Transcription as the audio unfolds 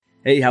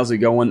Hey, how's it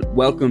going?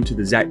 Welcome to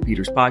the Zach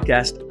Peters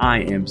Podcast.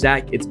 I am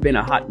Zach. It's been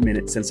a hot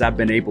minute since I've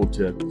been able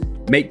to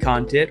make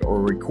content or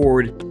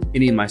record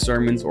any of my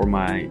sermons or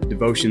my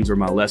devotions or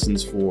my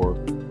lessons for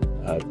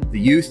the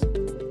youth.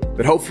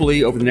 But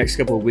hopefully over the next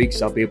couple of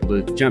weeks, I'll be able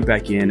to jump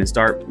back in and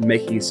start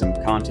making some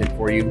content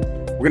for you.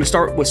 We're going to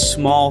start with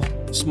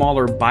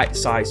smaller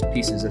bite-sized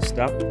pieces of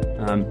stuff.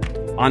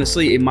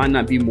 Honestly, it might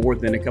not be more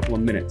than a couple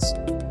of minutes,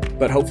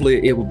 but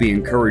hopefully it will be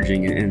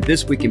encouraging. And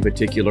this week in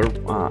particular,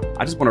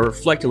 I just want to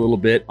reflect a little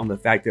bit on the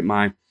fact that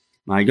my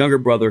younger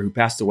brother who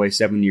passed away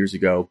 7 years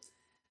ago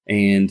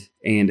and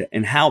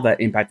how that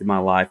impacted my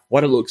life,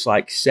 what it looks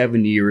like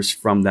 7 years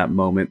from that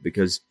moment,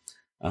 because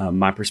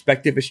my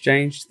perspective has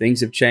changed. Things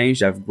have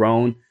changed. I've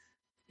grown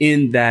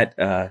in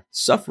that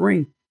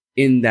suffering,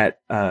 in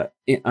that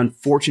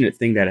unfortunate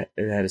thing that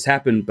has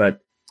happened.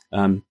 But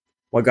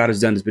what God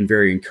has done has been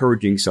very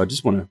encouraging. So I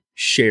just want to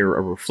share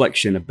a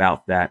reflection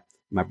about that.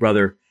 My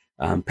brother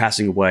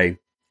passing away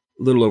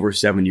a little over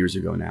 7 years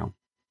ago now.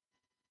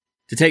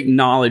 To take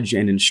knowledge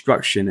and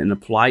instruction and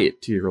apply it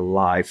to your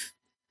life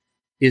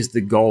is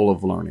the goal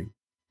of learning.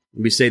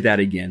 Let me say that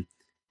again.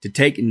 To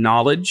take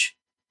knowledge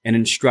and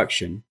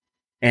instruction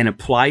and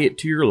apply it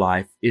to your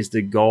life is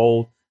the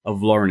goal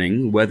of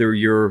learning, whether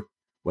you're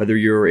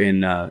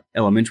in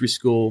elementary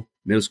school,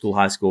 middle school,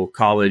 high school,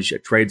 college, a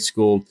trade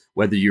school,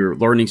 whether you're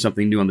learning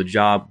something new on the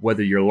job,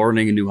 whether you're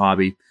learning a new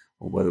hobby,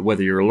 or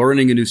whether you're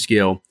learning a new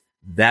skill.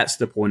 That's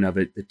the point of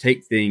it, to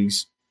take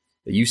things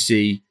that you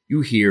see,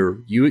 you hear,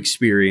 you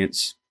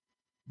experience,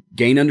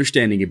 gain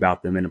understanding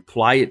about them, and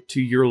apply it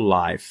to your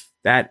life.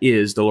 That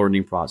is the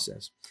learning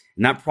process.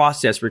 And that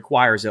process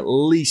requires at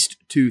least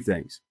two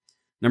things.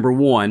 Number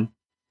one,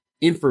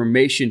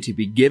 information to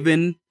be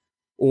given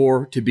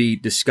or to be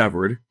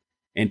discovered.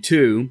 And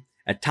two,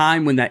 a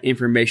time when that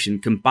information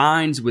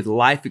combines with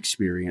life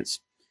experience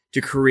to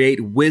create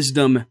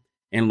wisdom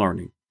and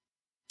learning.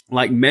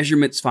 Like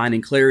measurements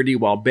finding clarity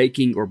while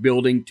baking or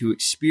building, to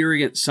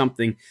experience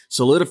something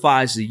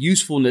solidifies the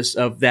usefulness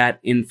of that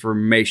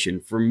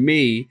information. For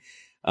me,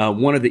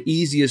 one of the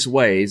easiest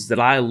ways that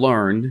I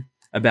learned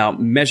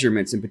about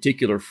measurements, in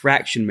particular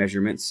fraction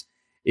measurements,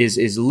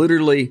 is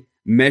literally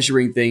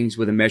measuring things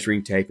with a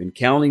measuring tape and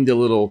counting the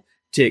little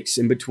ticks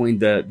in between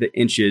the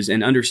inches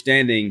and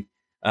understanding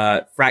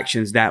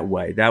fractions that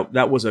way.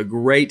 That was a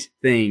great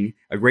thing,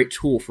 a great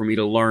tool for me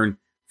to learn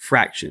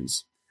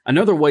fractions.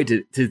 Another way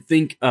to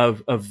think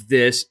of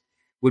this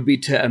would be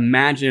to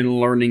imagine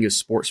learning a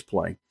sports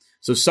play.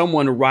 So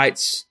someone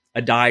writes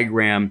a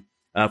diagram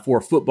for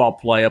a football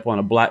play up on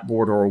a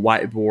blackboard or a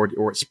whiteboard,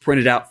 or it's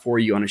printed out for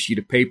you on a sheet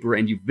of paper,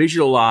 and you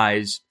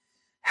visualize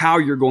how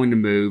you're going to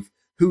move,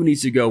 who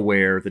needs to go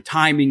where, the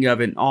timing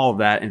of it, and all of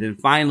that. And then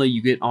finally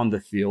you get on the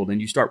field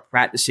and you start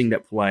practicing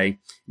that play.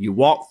 You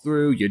walk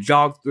through, you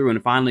jog through,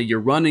 and finally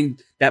you're running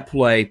that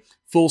play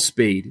full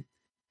speed.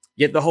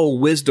 Yet the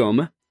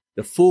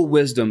full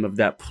wisdom of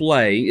that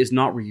play is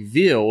not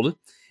revealed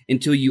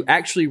until you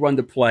actually run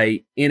the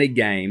play in a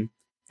game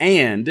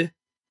and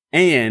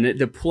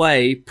the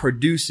play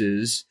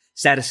produces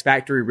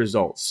satisfactory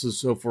results.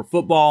 So for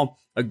football,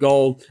 a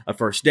goal, a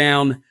first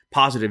down,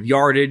 positive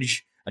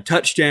yardage, a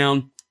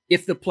touchdown.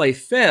 If the play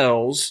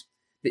fails,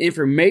 the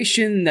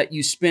information that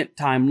you spent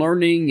time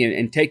learning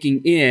and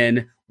taking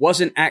in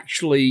wasn't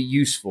actually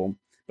useful.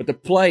 But the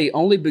play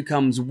only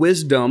becomes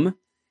wisdom.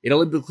 It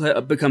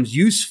only becomes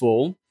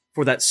useful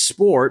for that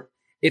sport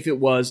if it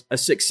was a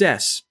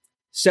success.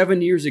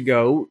 7 years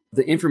ago,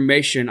 the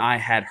information I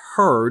had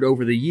heard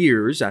over the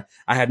years, I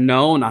had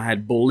known, I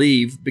had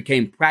believed,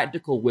 became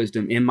practical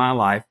wisdom in my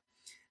life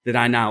that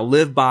I now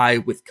live by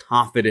with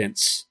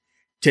confidence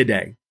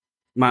today.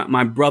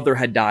 My brother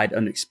had died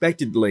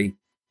unexpectedly,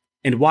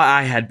 and what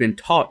I had been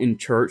taught in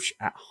church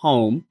at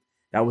home,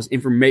 that was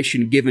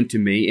information given to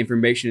me,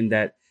 information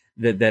that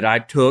I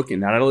took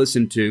and that I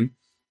listened to.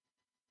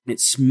 It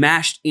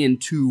smashed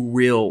into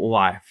real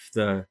life.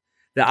 The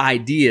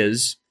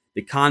ideas,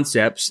 the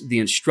concepts, the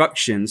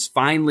instructions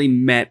finally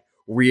met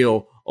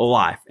real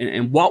life.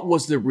 And what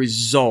was the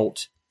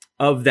result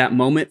of that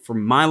moment for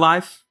my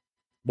life?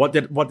 What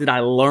did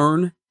I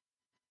learn?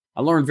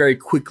 I learned very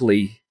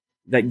quickly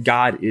that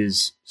God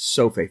is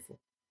so faithful.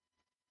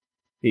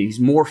 He's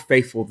more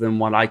faithful than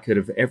what I could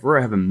have ever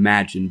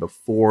imagined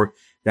before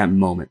that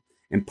moment.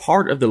 And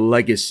part of the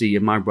legacy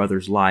of my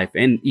brother's life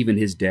and even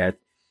his death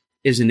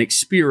is an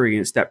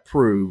experience that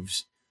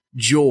proves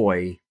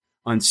joy,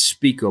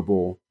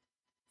 unspeakable,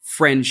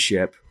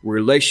 friendship,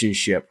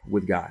 relationship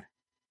with God.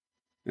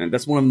 And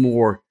that's one of the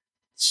more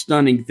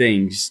stunning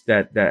things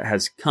that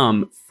has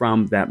come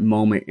from that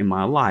moment in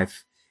my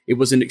life. It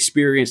was an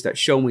experience that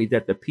showed me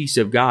that the peace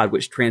of God,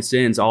 which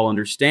transcends all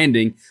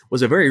understanding,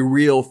 was a very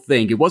real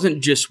thing. It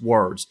wasn't just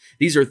words.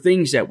 These are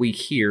things that we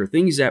hear,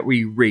 things that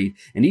we read,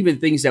 and even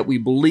things that we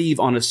believe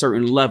on a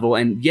certain level.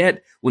 And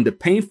yet, when the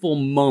painful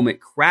moment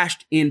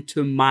crashed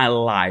into my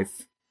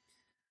life,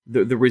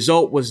 the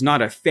result was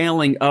not a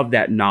failing of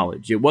that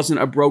knowledge. It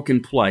wasn't a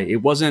broken play.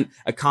 It wasn't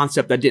a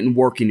concept that didn't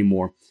work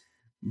anymore,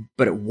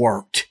 but it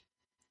worked.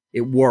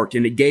 it worked,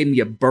 and it gave me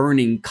a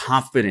burning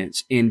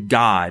confidence in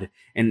God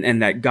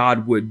and that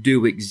God would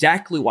do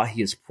exactly what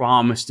he has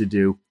promised to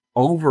do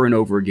over and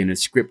over again in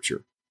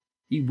Scripture.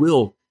 He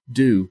will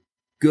do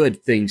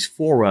good things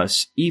for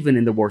us, even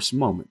in the worst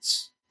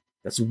moments.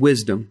 That's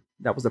wisdom.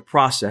 That was the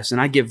process. And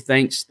I give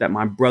thanks that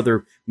my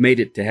brother made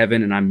it to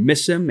heaven, and I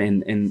miss him.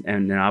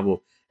 And I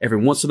will,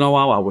 every once in a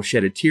while, I will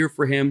shed a tear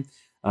for him.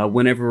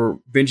 Whenever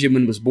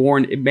Benjamin was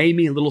born, it made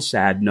me a little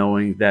sad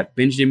knowing that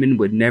Benjamin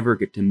would never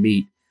get to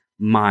meet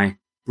my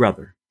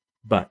brother.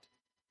 But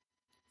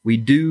we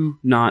do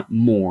not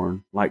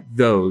mourn like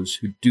those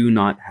who do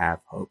not have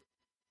hope.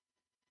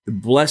 The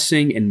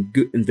blessing and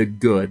the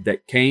good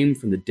that came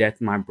from the death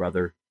of my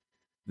brother,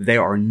 they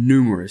are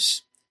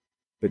numerous.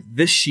 But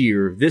this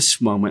year, this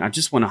moment, I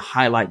just want to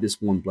highlight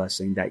this one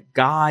blessing, that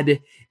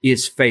God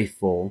is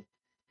faithful,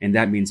 and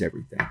that means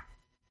everything.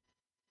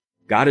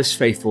 God is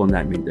faithful, and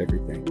that means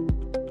everything.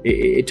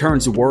 It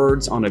turns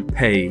words on a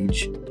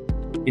page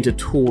into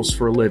tools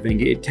for a living.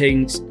 It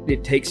takes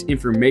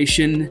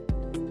information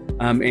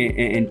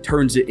and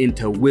turns it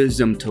into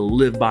wisdom to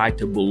live by,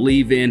 to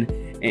believe in,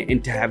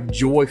 and to have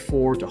joy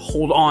for, to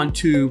hold on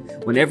to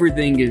when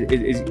everything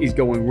is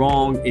going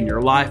wrong in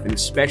your life, and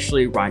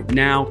especially right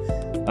now,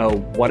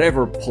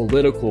 whatever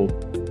political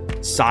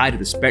side of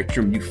the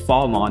spectrum you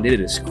fall on. It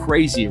is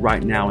crazy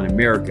right now in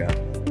America,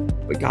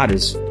 but God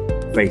is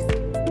faithful,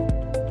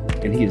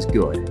 and he is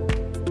good.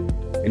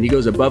 And he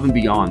goes above and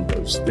beyond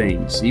those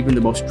things, even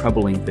the most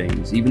troubling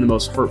things, even the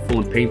most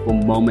hurtful and painful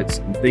moments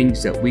and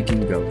things that we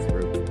can go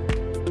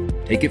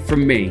through. Take it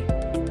from me,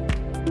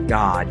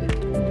 God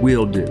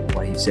will do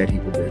what he said he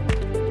will do.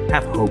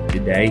 Have hope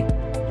today.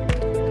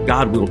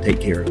 God will take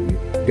care of you.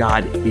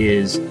 God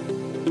is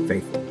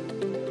faithful.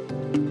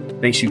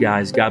 Thanks, you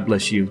guys. God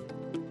bless you.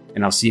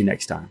 And I'll see you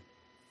next time.